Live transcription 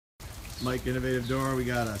Mike Innovative Door. We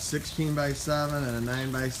got a 16 by 7 and a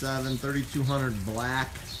 9 by 7, 3200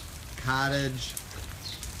 black cottage,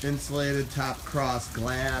 insulated top cross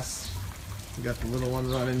glass. We got the little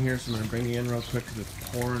one running here, so I'm going to bring you in real quick because it's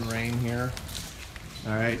pouring rain here.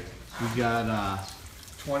 Alright, we've got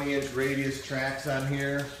 20-inch radius tracks on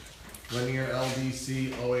here, linear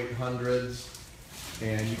LDC 0800s,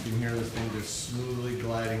 and you can hear this thing just smoothly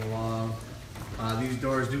gliding along. These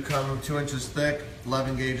doors do come 2 inches thick,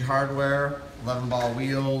 11 gauge hardware, 11 ball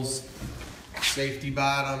wheels, safety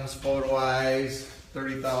bottoms, photo eyes,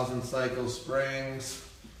 30,000 cycle springs,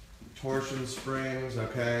 torsion springs,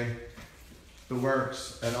 okay? The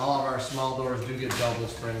works. And all of our small doors do get double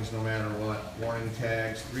springs no matter what. Warning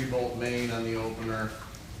tags, 3-bolt main on the opener.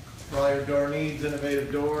 For all your door needs,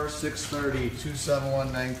 Innovative Door,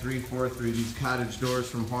 630-271-9343. These cottage doors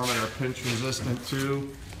from Hörmann are pinch resistant too,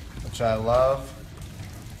 which I love.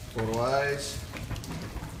 Photo eyes,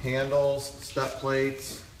 handles, step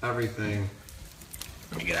plates, everything.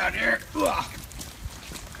 Let me get out here. Ugh.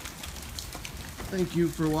 Thank you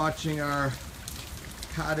for watching our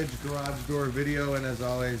cottage garage door video, and as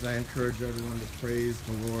always, I encourage everyone to praise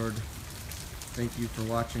the Lord. Thank you for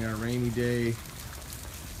watching our rainy day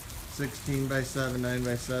 16 by 7, 9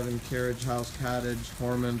 by 7 carriage house cottage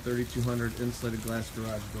Hörmann 3200 insulated glass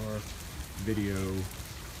garage door video.